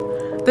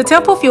The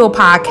Temple Fuel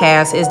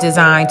podcast is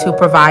designed to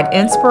provide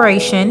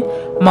inspiration,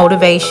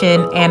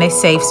 motivation, and a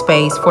safe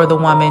space for the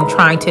woman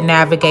trying to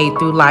navigate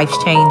through life's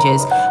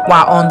changes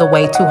while on the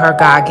way to her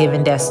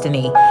God-given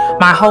destiny.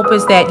 My hope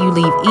is that you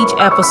leave each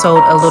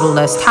episode a little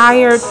less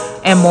tired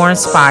and more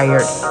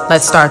inspired.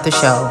 Let's start the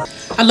show.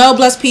 Hello,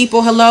 blessed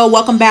people. Hello.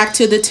 Welcome back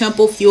to the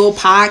Temple Fuel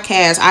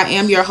podcast. I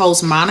am your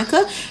host,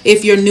 Monica.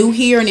 If you're new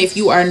here and if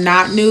you are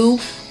not new,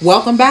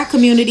 welcome back,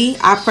 community.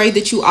 I pray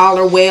that you all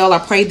are well. I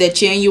pray that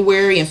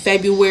January and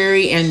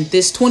February and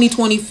this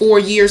 2024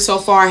 year so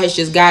far has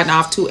just gotten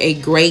off to a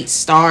great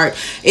start.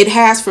 It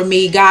has for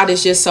me. God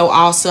is just so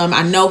awesome.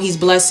 I know He's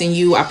blessing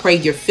you. I pray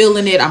you're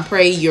feeling it. I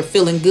pray you're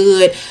feeling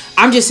good.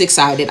 I'm just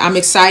excited. I'm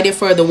excited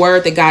for the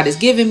word that God has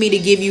given me to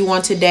give you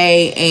on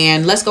today.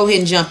 And let's go ahead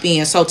and jump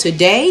in. So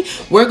today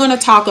we're going to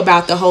talk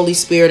about the Holy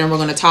Spirit and we're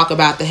going to talk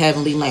about the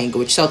heavenly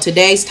language. So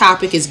today's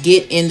topic is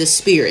get in the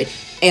Spirit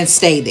and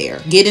stay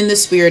there. Get in the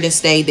Spirit and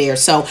stay there.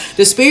 So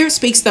the Spirit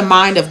speaks the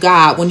mind of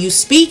God. When you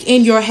speak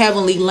in your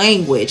heavenly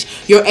language,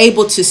 you're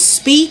able to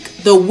speak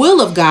the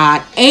will of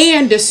God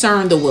and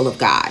discern the will of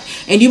God.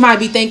 And you might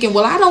be thinking,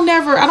 well, I don't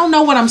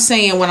know what I'm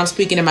saying when I'm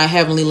speaking in my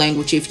heavenly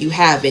language if you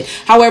have it.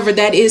 However,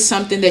 that is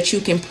something that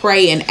you can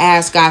pray and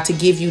ask God to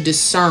give you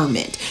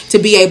discernment to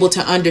be able to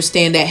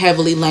understand that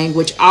heavenly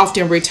language,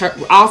 often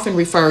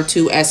referred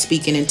to as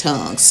speaking in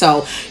tongues.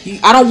 So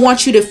I don't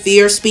want you to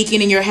fear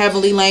speaking in your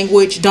heavenly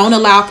language. Don't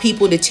allow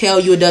people to tell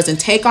you it doesn't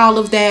take all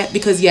of that,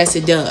 because yes,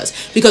 it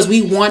does. Because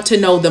we want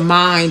to know the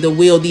mind, the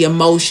will, the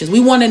emotions. We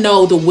want to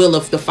know the will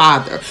of the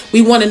Father.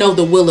 We want to know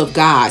the will of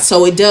God.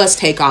 So it does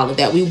take all of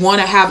that. We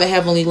want to have a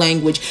heavenly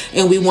language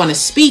and we want to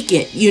speak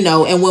it,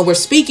 and when we're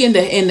speaking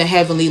in the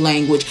heavenly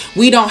language,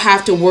 we don't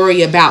have to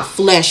worry about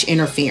flesh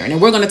interfering.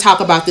 And we're going to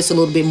talk about this a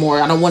little bit more.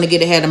 I don't want to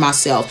get ahead of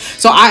myself.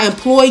 So I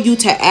implore you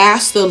to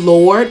ask the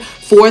Lord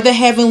for the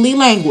heavenly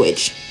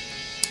language,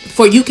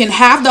 for you can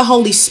have the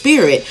Holy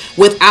Spirit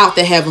without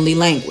the heavenly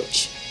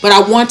language. But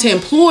I want to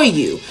implore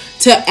you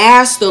to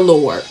ask the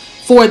Lord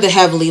for the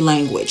heavenly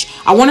language.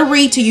 I want to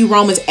read to you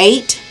Romans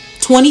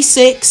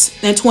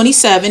 8:26 and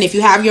 27. If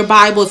you have your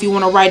Bible, if you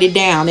want to write it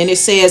down. And it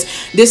says,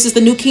 this is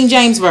the New King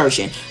James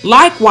Version.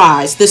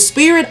 Likewise, the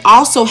Spirit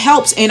also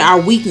helps in our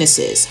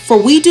weaknesses, for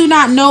we do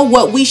not know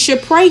what we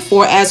should pray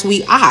for as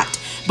we ought.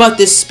 But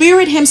the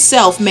Spirit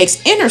Himself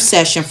makes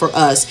intercession for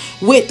us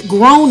with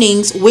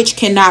groanings which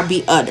cannot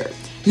be uttered.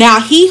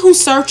 Now He who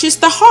searches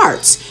the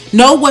hearts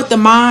know what the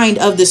mind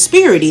of the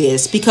Spirit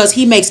is, because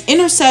He makes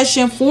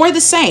intercession for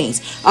the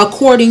saints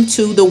according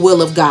to the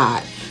will of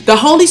God. The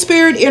Holy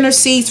Spirit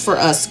intercedes for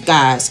us,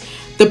 guys.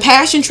 The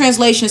Passion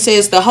Translation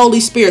says the Holy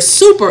Spirit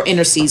super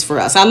intercedes for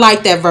us. I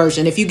like that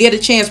version. If you get a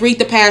chance, read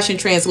the Passion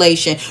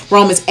Translation,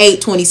 Romans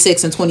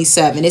 8:26 and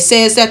 27. It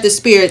says that the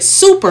Spirit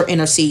super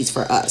intercedes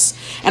for us.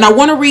 And I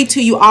want to read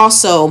to you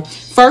also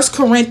 1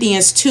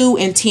 Corinthians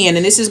 2:10.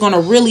 And this is going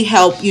to really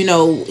help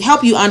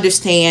you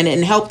understand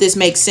and help this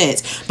make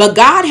sense. But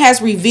God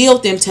has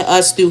revealed them to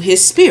us through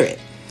His Spirit.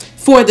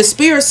 For the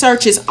Spirit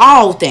searches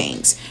all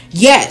things.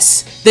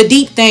 Yes, the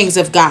deep things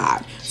of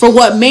God. For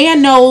what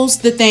man knows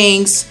the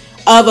things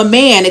of a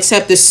man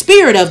except the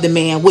spirit of the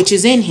man which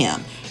is in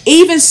him?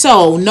 Even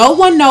so, no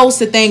one knows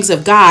the things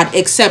of God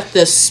except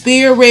the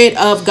Spirit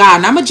of God.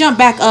 And I'm going to jump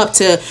back up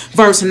to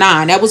verse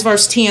 9. That was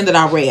verse 10 that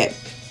I read.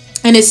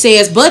 And it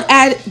says, but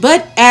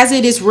as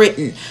it is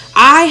written,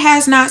 eye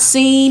has not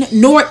seen,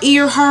 nor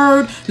ear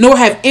heard, nor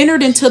have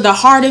entered into the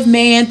heart of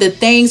man the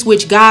things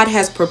which God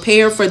has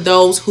prepared for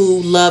those who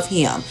love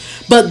Him.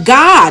 But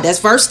God, that's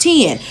verse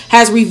 10,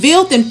 has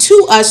revealed them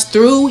to us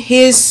through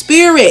His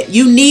Spirit.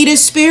 You need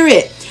His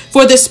Spirit.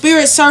 For the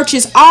Spirit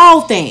searches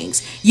all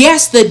things,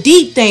 yes, the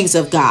deep things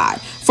of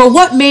God. For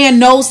what man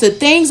knows the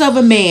things of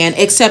a man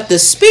except the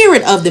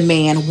spirit of the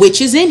man which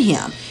is in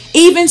him?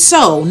 Even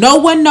so, no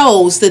one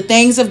knows the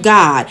things of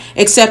God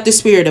except the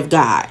Spirit of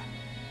God.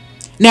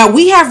 Now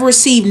we have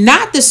received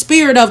not the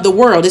spirit of the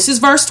world. This is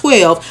verse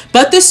 12,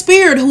 but the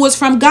Spirit who is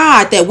from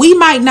God, that we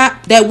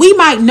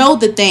might know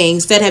the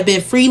things that have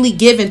been freely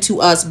given to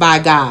us by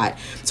God.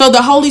 So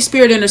the Holy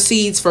Spirit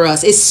intercedes for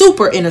us. It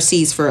super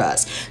intercedes for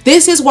us.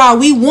 This is why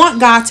we want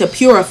God to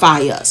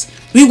purify us.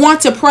 We want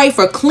to pray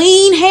for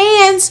clean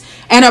hands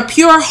and a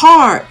pure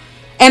heart,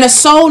 and a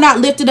soul not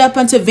lifted up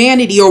unto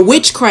vanity or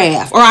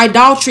witchcraft or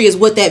idolatry is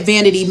what that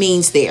vanity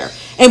means there.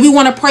 And we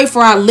want to pray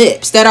for our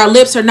lips, that our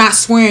lips are not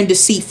swearing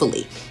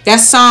deceitfully.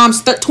 That's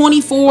Psalms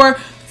 24,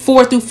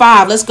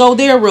 4-5. Let's go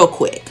there real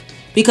quick,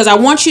 because I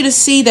want you to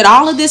see that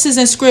all of this is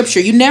in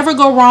Scripture. You never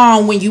go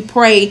wrong when you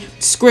pray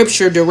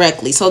Scripture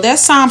directly. So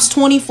that's Psalms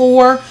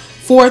 24,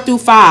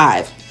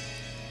 4-5.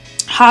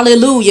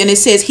 Hallelujah. And it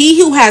says, he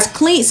who has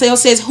clean, so it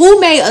says, who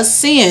may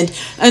ascend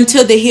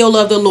unto the hill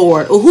of the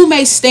Lord, or who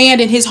may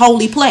stand in His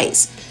holy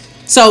place?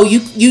 So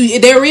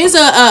there is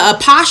a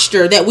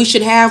posture that we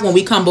should have when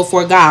we come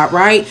before God,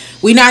 right?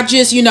 We not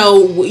just,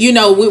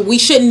 we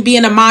shouldn't be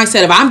in a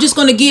mindset of, I'm just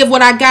going to give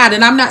what I got.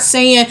 And I'm not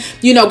saying,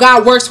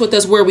 God works with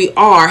us where we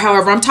are.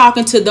 However, I'm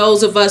talking to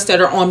those of us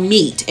that are on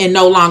meat and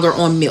no longer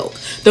on milk.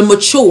 The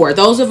mature,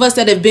 those of us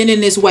that have been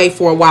in this way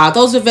for a while,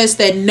 those of us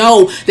that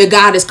know that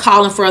God is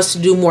calling for us to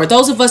do more,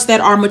 those of us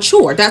that are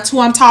mature. That's who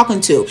I'm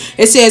talking to.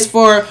 It says,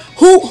 for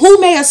who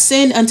may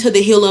ascend unto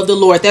the hill of the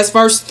Lord? That's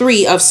verse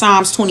 3 of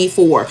Psalms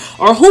 24.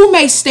 Or who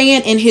may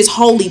stand in his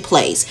holy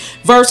place?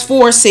 Verse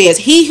 4 says,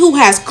 he who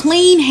has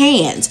clean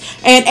hands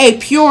and a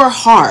pure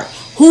heart,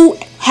 who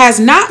has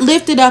not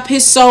lifted up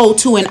his soul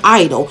to an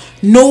idol,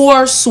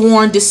 nor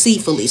sworn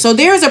deceitfully. So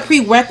there's a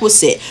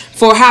prerequisite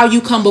for how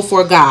you come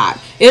before God.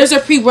 There's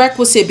a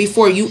prerequisite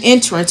before you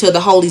enter into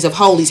the holies of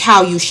holies,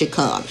 how you should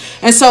come.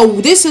 And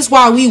so this is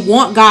why we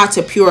want God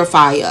to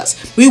purify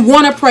us. We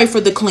want to pray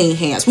for the clean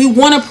hands. We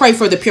want to pray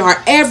for the pure heart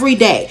every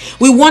day.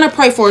 We want to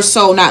pray for a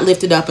soul not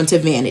lifted up into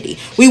vanity.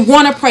 We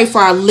want to pray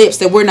for our lips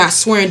that we're not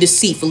swearing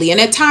deceitfully. And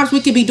at times we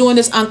could be doing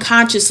this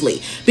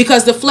unconsciously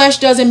because the flesh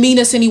doesn't mean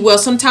us any well.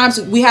 Sometimes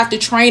we have to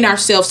train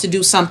ourselves to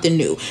do something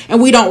new. And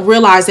we don't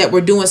realize that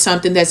we're doing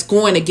something that's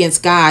going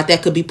against God,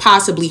 that could be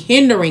possibly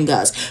hindering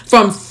us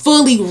from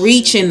fully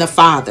reaching the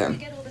Father.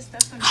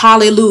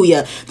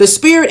 Hallelujah. The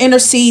Spirit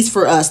intercedes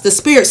for us. The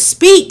Spirit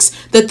speaks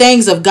the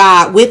things of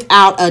God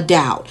without a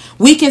doubt.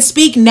 We can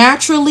speak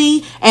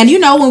naturally. And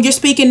when you're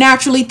speaking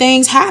naturally,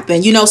 things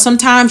happen.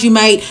 Sometimes you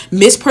might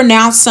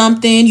mispronounce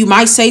something. You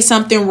might say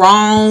something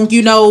wrong.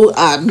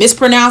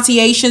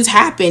 Mispronunciations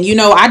happen.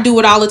 I do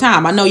it all the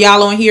time. I know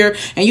y'all on here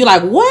and you're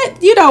like, what?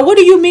 What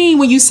do you mean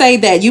when you say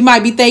that? You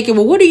might be thinking,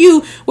 well, what do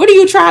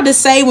you try to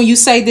say when you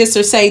say this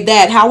or say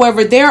that?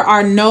 However, there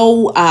are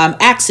no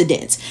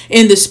accidents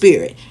in the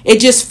Spirit. It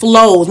just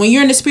flows. When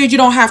you're in the Spirit, you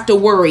don't have to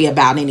worry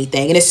about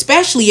anything. And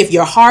especially if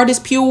your heart is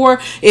pure,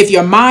 if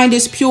your mind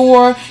is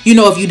pure,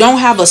 if you don't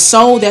have a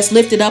soul that's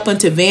lifted up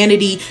unto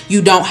vanity,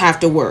 you don't have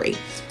to worry.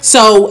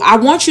 So I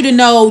want you to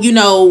know,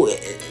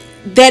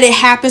 that it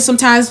happens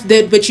sometimes,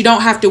 but you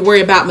don't have to worry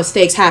about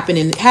mistakes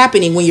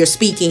happening when you're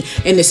speaking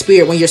in the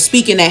Spirit, when you're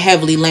speaking that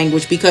heavenly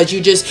language, because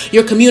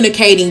you're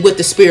communicating with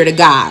the Spirit of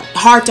God,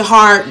 heart to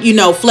heart,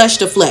 flesh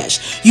to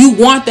flesh. You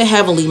want the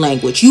heavenly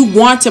language. You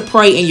want to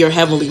pray in your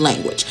heavenly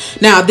language.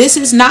 Now, this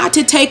is not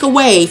to take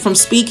away from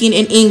speaking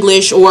in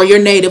English or your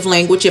native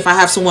language. If I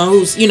have someone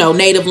whose,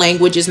 native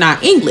language is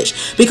not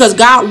English, because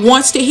God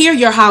wants to hear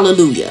your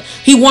hallelujah.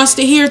 He wants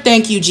to hear,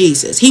 thank you,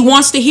 Jesus. He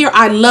wants to hear,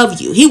 I love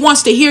you. He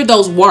wants to hear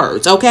those words.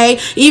 Okay,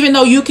 even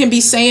though you can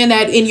be saying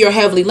that in your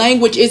heavenly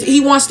language,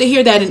 he wants to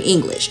hear that in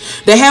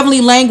English. The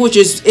heavenly language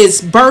is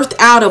birthed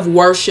out of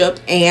worship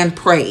and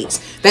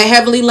praise. That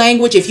heavenly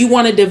language, if you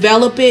want to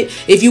develop it,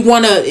 if you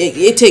want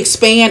it to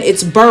expand,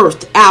 it's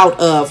birthed out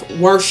of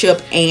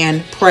worship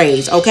and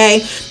praise.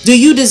 Okay, do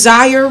you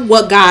desire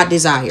what God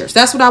desires?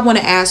 That's what I want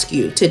to ask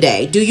you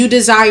today. Do you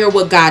desire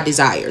what God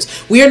desires?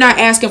 We are not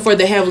asking for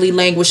the heavenly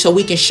language so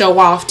we can show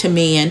off to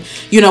men.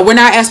 We're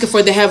not asking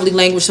for the heavenly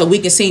language so we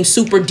can seem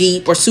super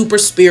deep or super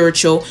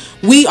spiritual.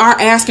 We are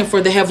asking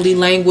for the heavenly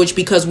language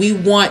because we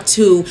want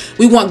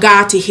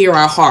God to hear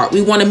our heart.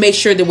 We want to make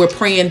sure that we're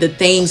praying the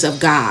things of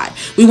God.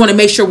 We want to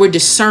make sure we're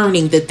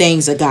discerning the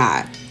things of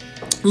God.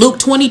 Luke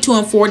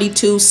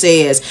 22:42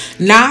 says,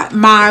 not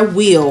my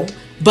will,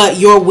 but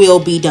your will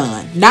be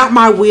done. Not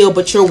my will,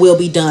 but your will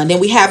be done.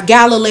 Then we have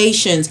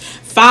Galatians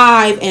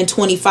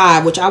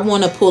 5:25, which I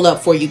want to pull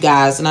up for you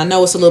guys. And I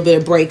know it's a little bit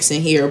of breaks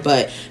in here,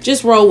 but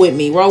just roll with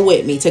me.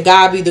 To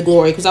God be the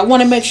glory, because I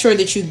want to make sure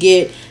that you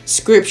get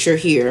scripture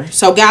here.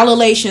 So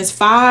Galatians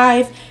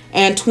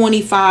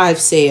 5:25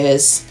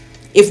 says,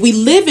 if we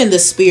live in the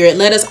Spirit,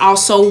 let us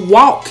also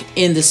walk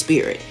in the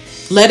Spirit.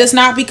 Let us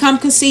not become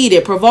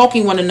conceited,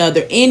 provoking one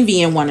another,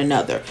 envying one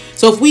another.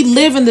 So if we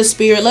live in the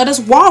Spirit, let us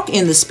walk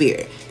in the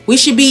Spirit. We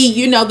should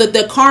be,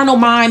 the carnal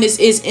mind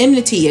is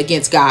enmity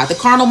against God. The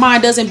carnal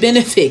mind doesn't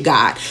benefit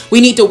God.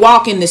 We need to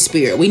walk in the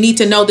Spirit. We need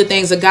to know the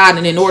things of God.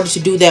 And in order to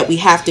do that, we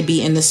have to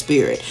be in the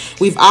Spirit.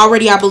 We've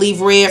already, I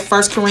believe, read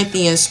 1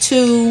 Corinthians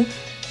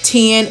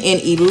 2:10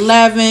 and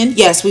 11.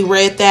 Yes, we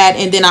read that.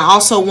 And then I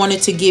also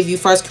wanted to give you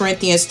 1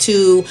 Corinthians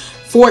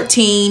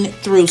 2:14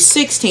 through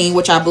 16,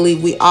 which I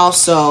believe we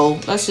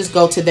also, let's just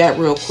go to that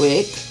real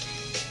quick.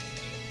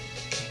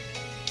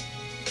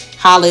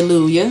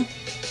 Hallelujah.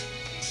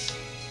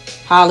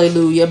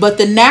 Hallelujah. But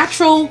the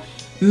natural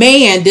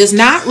man does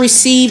not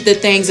receive the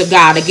things of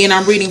God. Again,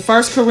 I'm reading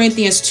 1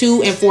 Corinthians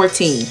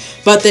 2:14.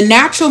 But the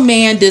natural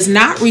man does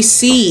not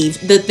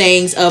receive the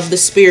things of the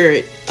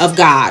Spirit of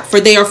God, for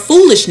they are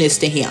foolishness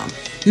to him.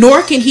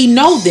 Nor can he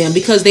know them,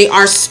 because they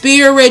are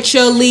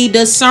spiritually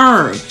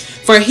discerned.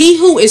 For he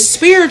who is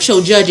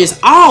spiritual judges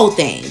all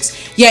things,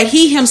 yet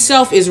he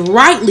himself is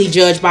rightly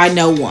judged by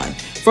no one.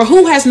 For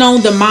who has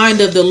known the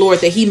mind of the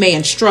Lord that he may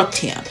instruct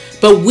him?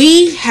 But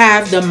we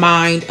have the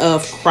mind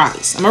of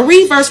Christ. I'm going to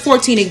read verse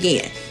 14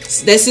 again.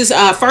 This is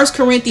 1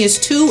 Corinthians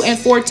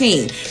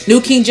 2:14,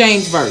 New King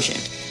James Version.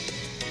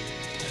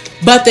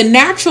 But the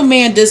natural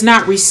man does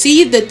not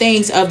receive the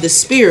things of the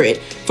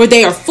Spirit, for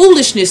they are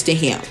foolishness to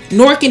him,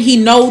 nor can he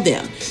know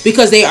them,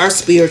 because they are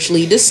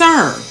spiritually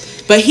discerned.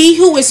 But he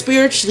who is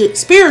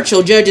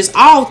spiritual judges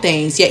all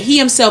things, yet he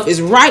himself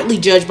is rightly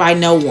judged by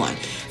no one.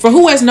 For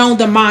who has known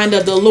the mind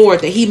of the Lord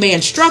that he may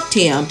instruct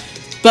him?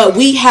 But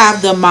we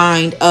have the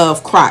mind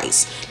of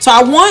Christ. So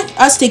I want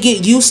us to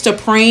get used to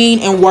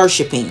praying and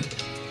worshiping.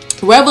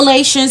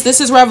 This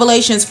is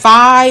Revelations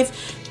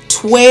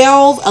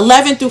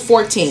 5:11 through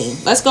 14.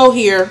 Let's go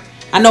here.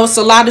 I know it's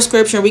a lot of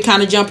scripture and we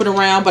kind of jumping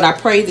around, but I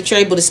pray that you're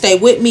able to stay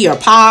with me or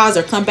pause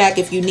or come back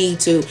if you need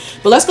to.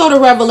 But let's go to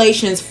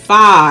Revelations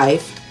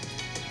 5.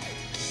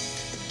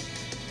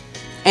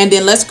 And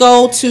then let's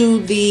go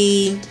to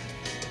the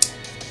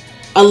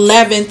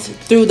 11th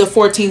through the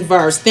 14th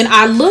verse. Then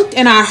I looked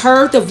and I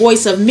heard the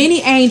voice of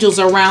many angels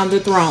around the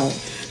throne,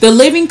 the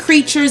living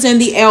creatures and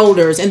the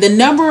elders, and the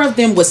number of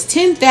them was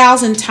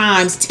 10,000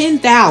 times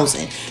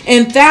 10,000,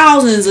 and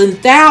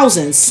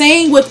thousands,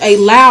 saying with a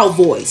loud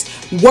voice,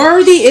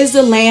 Worthy is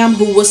the Lamb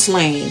who was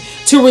slain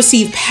to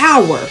receive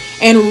power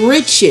and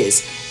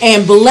riches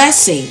and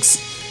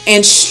blessings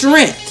and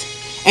strength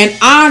and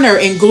honor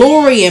and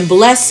glory and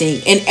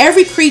blessing. And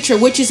every creature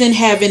which is in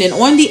heaven and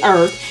on the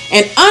earth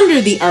and under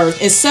the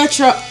earth and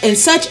such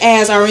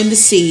as are in the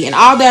sea and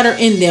all that are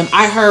in them,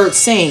 I heard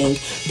saying,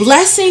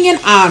 Blessing and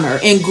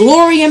honor and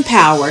glory and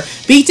power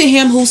be to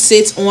him who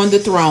sits on the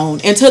throne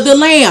and to the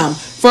Lamb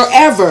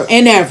forever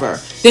and ever.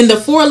 Then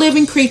the 4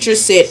 living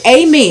creatures said,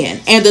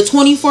 Amen. And the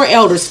 24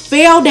 elders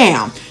fell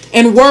down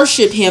and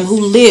worship him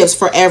who lives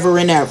forever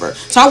and ever.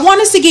 So I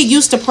want us to get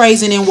used to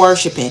praising and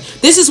worshiping.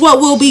 This is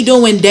what we'll be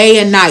doing day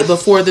and night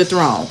before the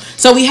throne.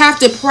 So we have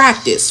to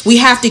practice. We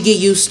have to get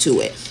used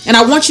to it. And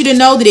I want you to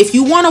know that if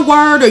you want a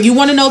word or you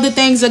want to know the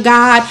things of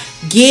God,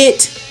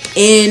 get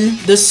in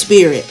the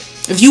spirit.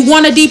 If you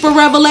want a deeper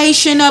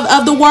revelation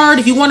of the word,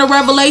 if you want a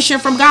revelation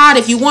from God,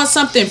 if you want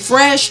something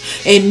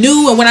fresh and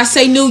new, and when I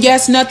say new,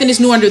 yes, nothing is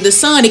new under the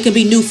sun. It can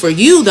be new for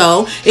you,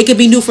 though. It can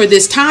be new for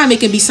this time. It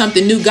can be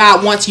something new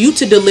God wants you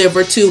to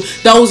deliver to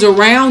those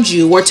around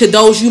you or to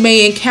those you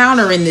may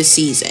encounter in this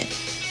season.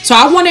 So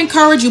I want to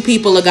encourage you,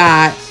 people of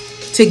God,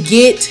 to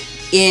get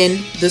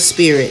in the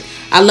spirit.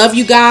 I love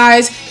you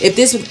guys. If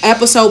this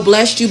episode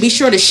blessed you, be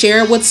sure to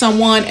share it with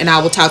someone, and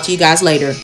I will talk to you guys later.